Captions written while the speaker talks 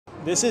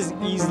This is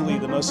easily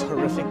the most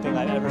horrific thing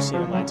I've ever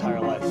seen in my entire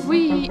life.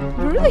 We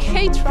really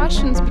hate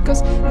Russians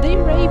because they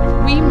rape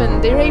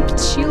women, they rape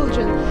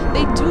children,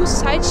 they do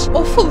such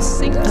awful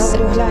things.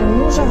 Говорю, глянь,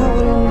 мужа,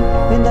 говорю,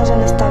 він навіть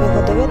не став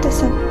його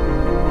дивитися.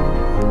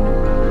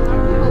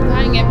 People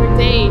dying every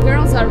day.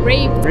 Girls are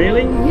raped.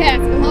 Really? Yes,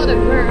 a lot of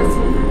girls.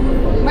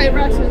 By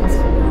Russians.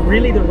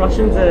 Really, the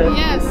Russians are...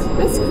 Yes,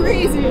 that's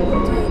crazy.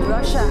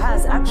 Russia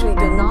has actually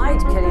denied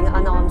killing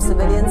unarmed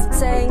civilians,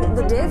 saying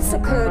the deaths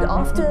occurred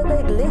after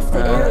they'd left the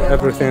area.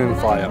 Everything in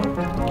fire.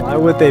 Why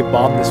would they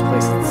bomb this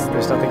place?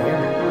 There's nothing here.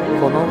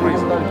 For no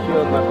reason.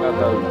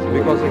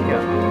 Because they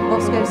can.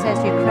 Moscow says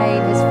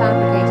Ukraine has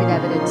fabricated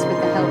evidence with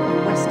the help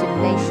of Western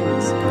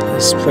nations.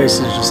 This place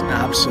is just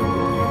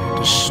absolutely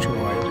destroyed.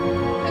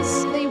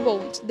 As they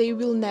won't, they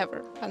will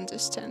never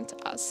understand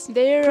us.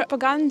 Their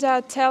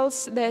propaganda tells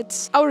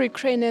that our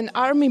Ukrainian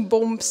army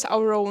bombs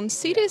our own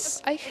cities.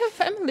 I have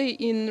family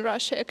in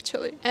Russia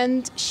actually,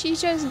 and she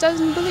just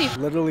doesn't believe.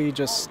 Literally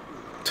just...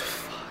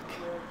 fuck.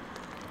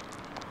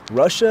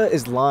 Russia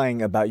is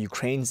lying about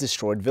Ukraine's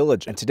destroyed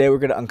village, and today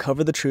we're going to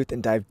uncover the truth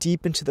and dive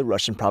deep into the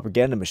Russian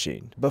propaganda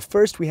machine. But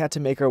first we had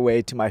to make our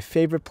way to my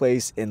favorite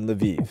place in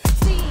Lviv.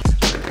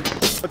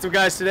 What's up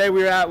guys, today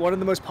we're at one of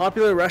the most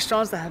popular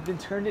restaurants that have been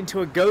turned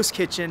into a ghost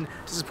kitchen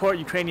to support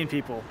Ukrainian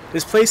people.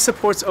 This place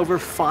supports over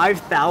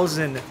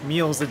 5,000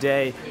 meals a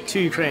day to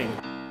Ukraine.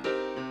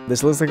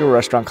 This looks like a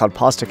restaurant called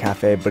Pasta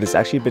Cafe, but it's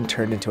actually been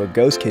turned into a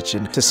ghost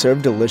kitchen to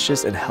serve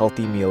delicious and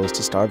healthy meals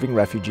to starving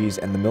refugees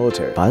and the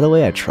military. By the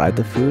way, I tried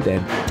the food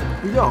and...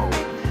 Yo!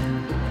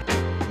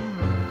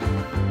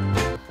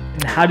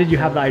 How did you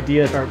have the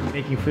idea to start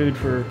making food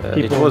for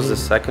people? It was the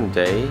second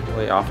day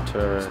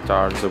after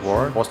start the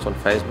war. Post on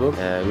Facebook.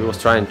 We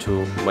was trying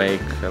to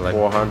make like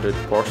 400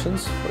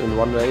 portions in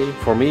one day.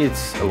 For me,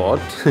 it's a lot.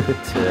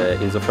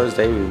 In the first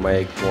day, we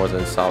make more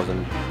than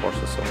 1,000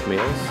 portions of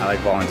meals. I like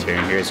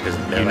volunteering here because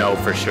you know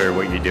for sure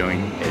what you're doing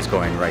is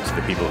going right to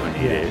the people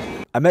who need it.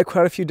 I met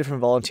quite a few different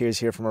volunteers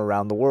here from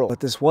around the world, but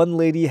this one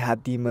lady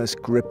had the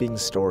most gripping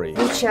story.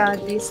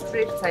 Bucha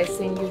district, I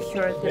think you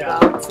heard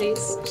about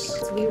this.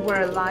 We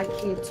were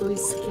lucky to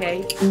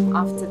escape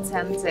after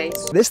 10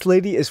 days. This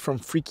lady is from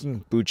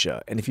freaking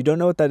Bucha, and if you don't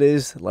know what that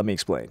is, let me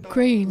explain.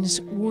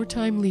 Ukraine's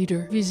wartime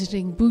leader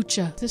visiting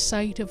Bucha, the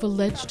site of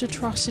alleged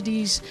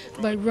atrocities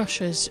by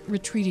Russia's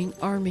retreating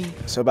army.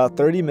 So about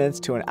 30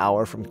 minutes to an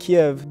hour from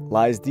Kyiv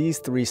lies these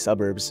three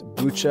suburbs,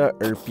 Bucha,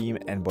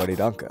 Irpin and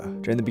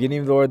Borodyanka. During the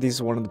beginning of the war,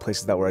 these were one of the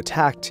places that were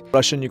attacked.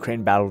 Russia and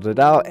Ukraine battled it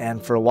out, and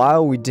for a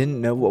while we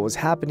didn't know what was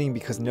happening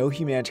because no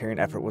humanitarian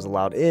effort was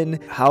allowed in.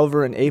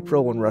 However, in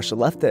April when Russia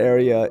left the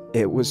area,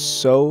 it was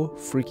so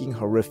freaking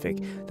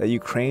horrific that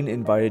Ukraine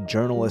invited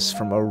journalists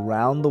from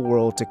around the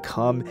world to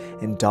come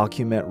and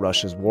document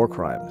Russia's war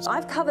crimes.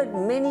 I've covered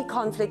many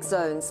conflict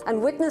zones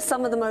and witnessed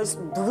some of the most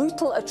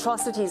brutal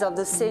atrocities of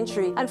this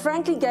century. And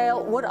frankly,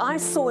 Gail, what I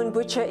saw in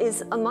Bucha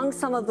is among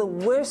some of the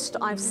worst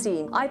I've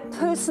seen. I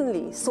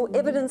personally saw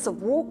evidence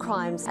of war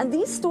crimes, and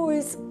these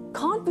stories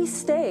can't be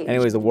staged.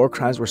 Anyways, the war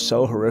crimes were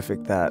so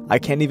horrific that I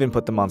can't even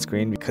put them on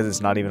screen because it's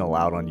not even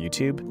allowed on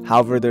YouTube.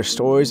 However, there's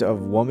stories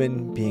of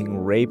women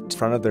being raped in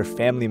front of their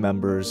family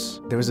members.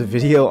 There was a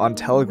video on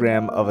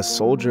Telegram of a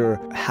soldier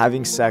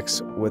having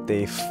sex with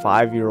a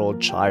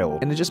 5-year-old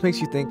child. And it just makes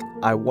you think,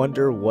 I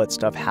wonder what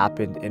stuff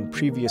happened in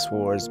previous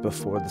wars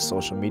before the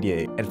social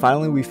media. And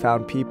finally, we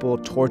found people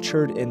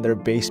tortured in their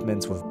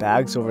basements with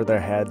bags over their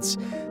heads,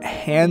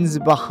 hands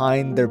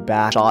behind their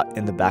back, shot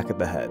in the back of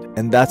the head.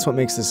 And that's what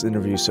makes this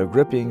interview so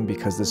gripping,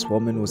 because this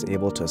woman was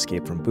able to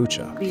escape from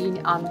Bucha.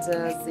 Being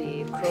under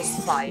the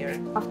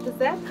crossfire. After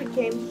that, we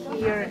came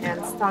here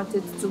and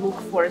started to look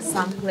for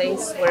some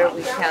place where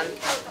we can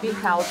be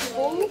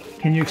helpful.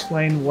 Can you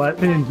explain what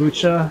happened in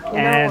Bucha?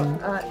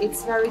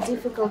 It's very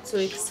difficult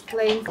to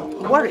explain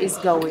what is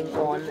going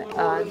on.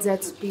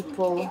 That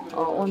people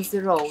on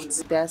the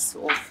roads, death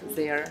of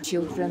their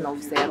children,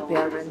 of their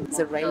parents,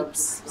 the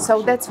rapes.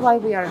 So that's why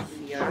we are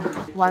here.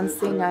 One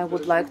thing I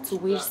would like to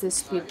wish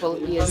these people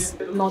is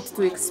not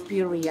to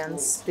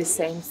experience the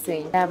same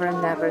thing. Never,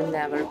 never,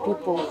 never.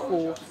 People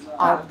who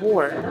are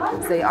born,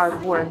 they are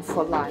born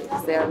for life.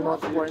 They are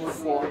not born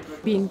for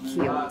being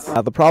killed.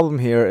 Now the problem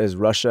here is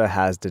Russia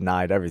has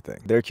denied everything.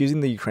 They're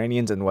accusing the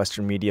Ukrainians and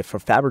Western media for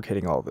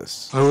fabricating all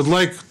this. I would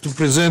like to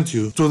present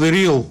you to the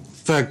real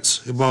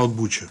facts about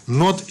Bucha.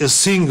 Not a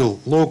single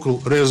local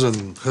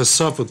resident has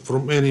suffered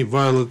from any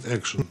violent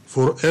action.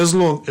 For as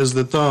long as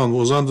the town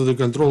was under the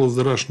control of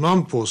the Russian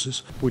armed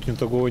forces, Путин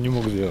такого не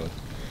мог сделать.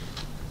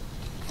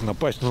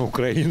 Напасть на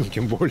Украину,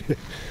 тем более.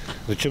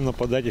 Зачем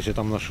нападать, если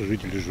там наши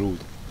жители живут?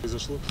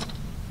 Произошло?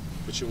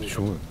 Почему?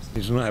 Почему?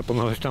 Не знаю, по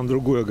новостям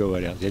другое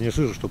говорят. Я не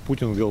слышу, что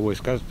Путин ввел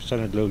войска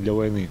специально для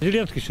войны.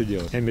 Зеленский все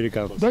делает,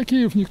 американцы. Да,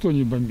 Киев никто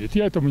не бомбит,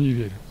 я этому не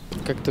верю.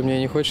 Как-то мне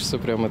не хочется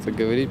прямо это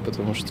говорить,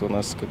 потому что у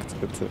нас как-то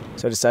это...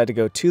 So I decided to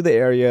go to the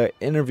area,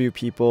 interview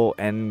people,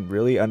 and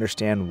really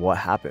understand what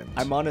happened.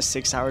 I'm on a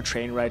 6-hour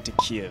train ride to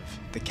Kyiv,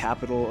 the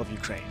capital of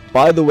Ukraine.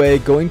 By the way,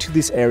 going to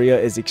this area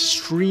is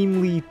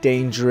extremely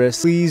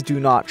dangerous. Please do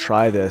not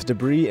try this.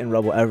 Debris and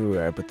rubble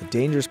everywhere, but the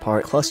dangerous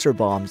part, cluster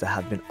bombs that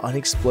have been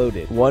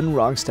unexploded. One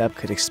wrong step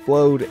could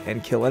explode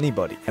and kill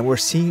anybody. And we're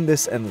seeing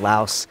this in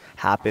Laos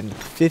happen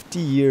 50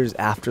 years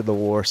after the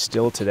war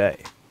still today.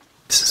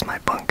 This is my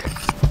bunk.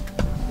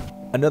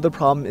 Another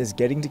problem is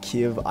getting to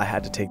Kyiv, I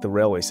had to take the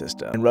railway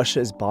system. And Russia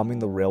is bombing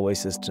the railway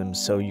system,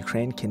 so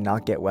Ukraine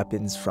cannot get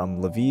weapons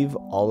from Lviv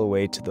all the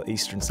way to the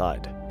eastern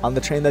side. On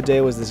the train that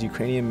day was this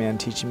Ukrainian man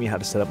teaching me how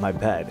to set up my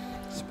bed.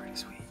 It's pretty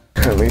sweet.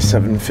 Currently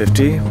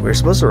 7:50. We were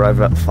supposed to arrive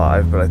at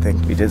 5, but I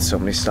think we did so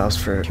many stops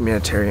for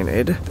humanitarian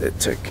aid, it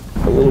took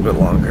a little bit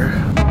longer.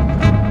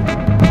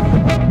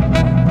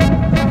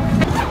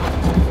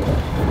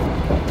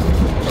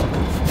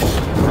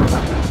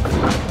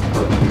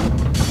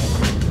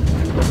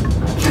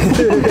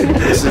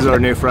 This is our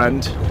new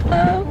friend.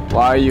 Hello.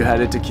 Why are you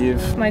headed to Kyiv?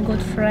 My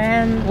good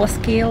friend was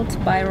killed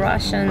by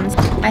Russians.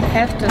 I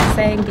have to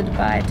say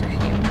goodbye to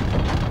him.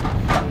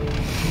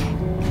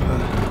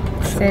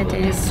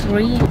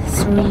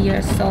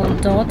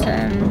 3-year-old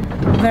daughter.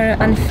 Very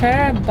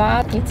unfair,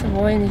 but it's a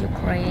war in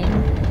Ukraine.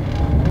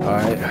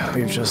 Alright,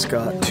 we've just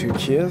got to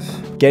Kyiv.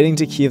 Getting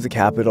to Kyiv, the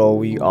capital,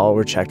 we all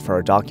were checked for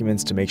our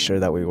documents to make sure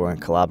that we weren't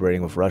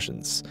collaborating with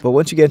Russians. But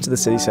once you get into the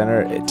city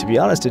center, to be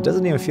honest, it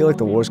doesn't even feel like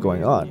the war's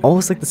going on.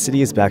 Almost like the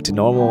city is back to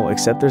normal,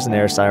 except there's an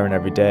air siren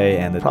every day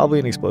and there's probably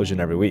an explosion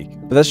every week.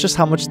 But that's just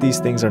how much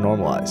these things are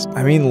normalized.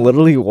 I mean,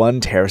 literally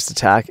one terrorist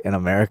attack in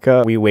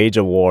America, we wage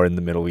a war in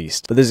the Middle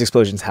East. But there's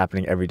explosions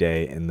happening every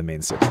day in the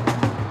main city.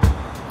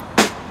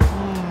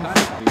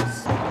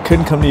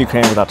 Couldn't come to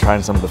Ukraine without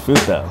trying some of the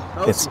food though.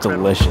 It's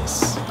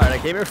delicious. Alright, I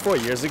came here 4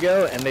 years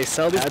ago and they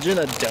sell, imagine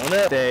a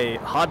donut, a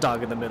hot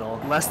dog in the middle,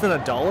 less than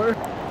 $1.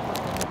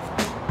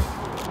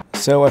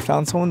 So I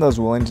found someone that was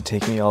willing to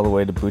take me all the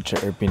way to Bucha,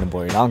 Irpin and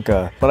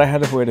Borodyanka, but I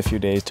had to wait a few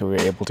days till we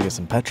were able to get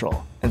some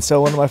petrol. And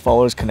so one of my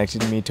followers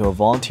connected me to a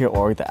volunteer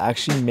org that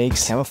actually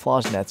makes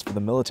camouflage nets for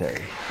the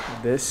military.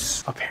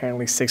 This,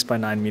 apparently 6 by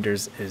 9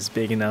 meters, is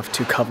big enough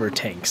to cover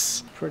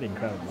tanks. Pretty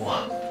incredible.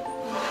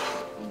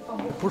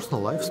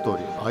 Personal life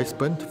story. I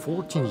spent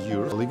 14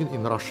 years living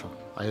in Russia.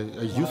 I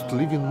used to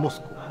live in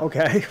Moscow.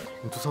 Okay.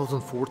 In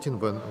 2014,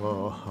 when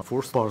the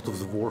first part of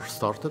the war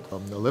started, I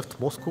left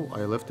Moscow,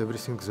 I left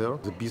everything there,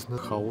 the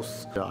business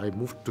house. I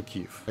moved to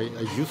Kyiv. I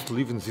used to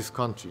live in this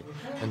country,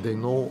 and they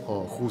know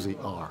who they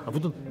are. I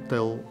wouldn't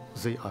tell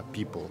they are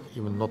people,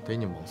 even not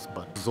animals,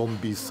 but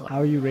zombies.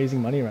 How are you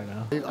raising money right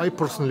now? I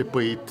personally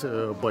paid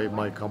by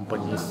my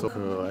company, so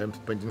I'm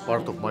spending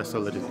part of my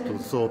salary too.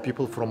 So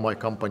people from my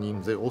company,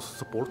 they also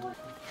support.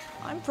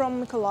 I'm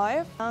from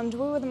Kyiv, and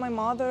we with my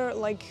mother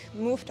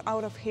moved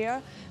out of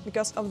here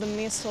because of the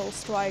missile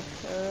strike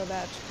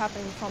that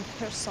happened from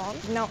Kherson,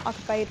 now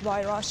occupied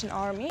by Russian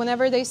army.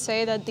 Whenever they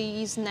say that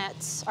these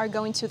nets are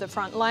going to the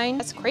front line,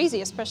 that's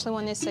crazy, especially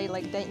when they say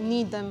they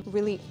need them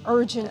really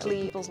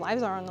urgently. People's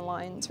lives are on the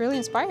line. It's really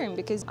inspiring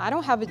because I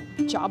don't have a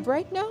job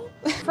right now.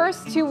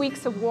 First 2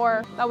 weeks of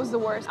war, that was the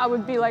worst. I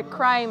would be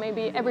crying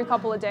maybe every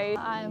couple of days.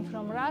 I'm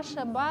from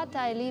Russia, but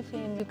I live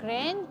in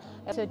Ukraine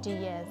 30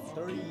 years.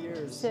 30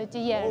 years? 30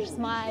 years.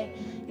 My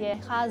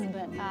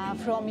husband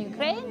from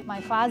Ukraine.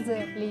 My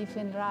father lives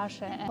in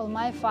Russia. And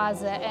my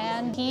father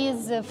and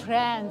his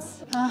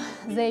friends,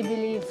 they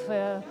believe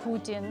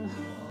Putin.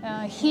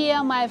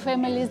 Here, my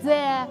family is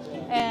there,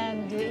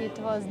 and it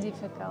was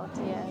difficult,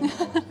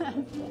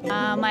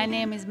 yeah. My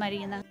name is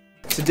Marina.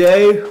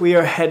 Today, we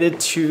are headed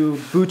to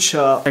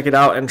Bucha. Check it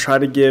out and try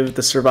to give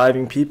the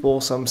surviving people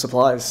some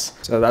supplies.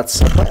 So that's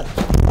the plan.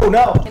 Oh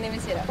no! My name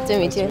is Ira. Nice to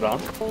meet you.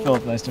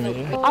 Philip, nice to meet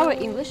you. Our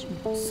English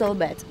so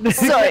bad.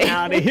 Sorry.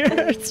 Out of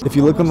here. If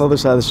you look on the other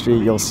side of the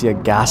street, you'll see a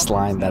gas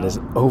line that is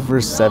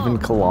over 7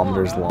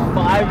 kilometers long.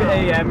 5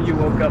 a.m. you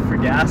woke up for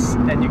gas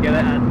and you get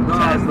it at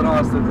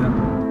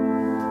 10.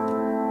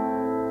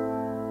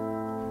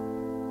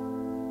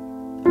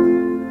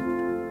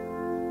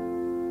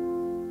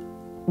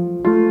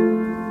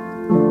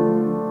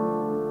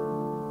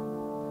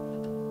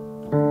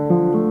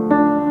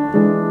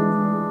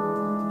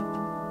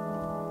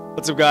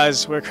 What's up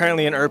guys, we're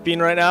currently in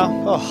Irpin right now.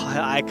 Oh,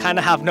 I kind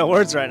of have no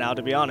words right now,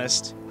 to be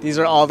honest. These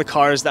are all the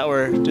cars that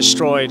were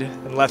destroyed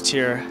and left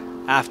here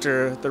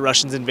after the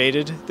Russians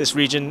invaded this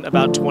region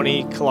about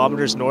 20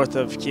 kilometers north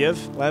of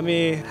Kyiv. Let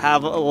me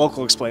have a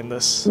local explain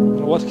this.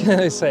 What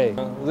can I say?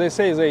 They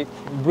say they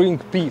bring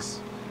peace,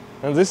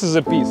 and this is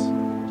a peace.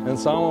 And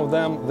some of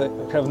them, they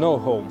have no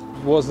home.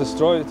 It was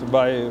destroyed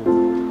by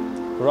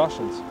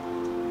Russians.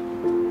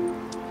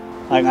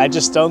 I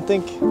just don't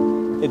think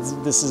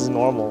this is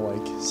normal,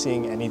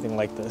 seeing anything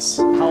like this.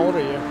 How old are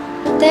you?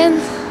 10.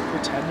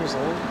 You're 10 years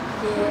old?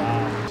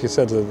 Yeah. He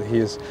said that he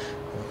is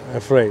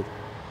afraid,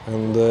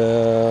 and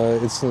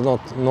it's not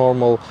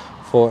normal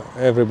for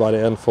everybody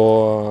and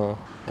for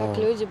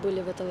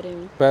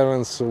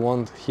Parents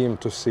want him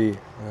to see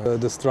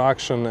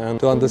destruction and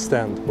to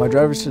understand. My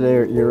drivers today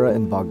are Ira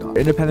and Bogdan,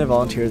 independent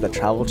volunteers that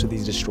travel to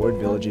these destroyed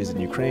villages in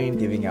Ukraine,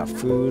 giving out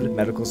food,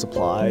 medical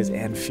supplies,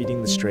 and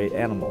feeding the stray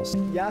animals.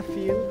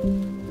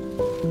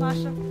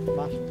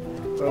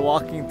 We're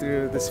walking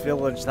through this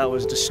village that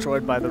was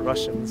destroyed by the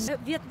Russians.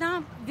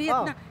 Vietnam,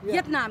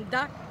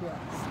 да?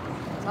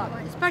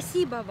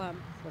 Спасибо вам.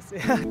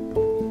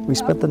 We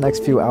spent the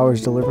next few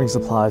hours delivering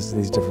supplies to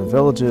these different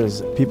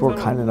villages. People were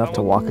kind enough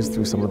to walk us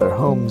through some of their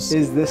homes.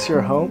 Is this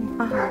your home?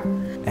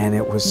 And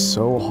it was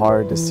so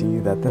hard to see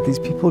that these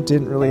people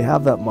didn't really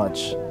have that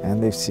much,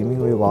 and they've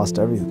seemingly lost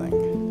everything.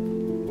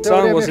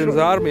 Son was in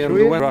the army and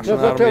went Russian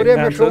army,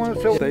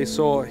 and they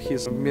saw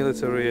his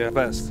military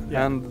vest,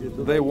 and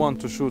they want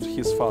to shoot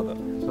his father.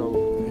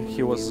 So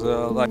he was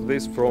like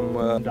this from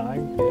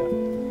dying. Yeah.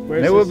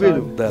 Where's his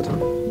son? Dead.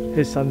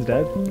 His son's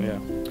dead? Yeah.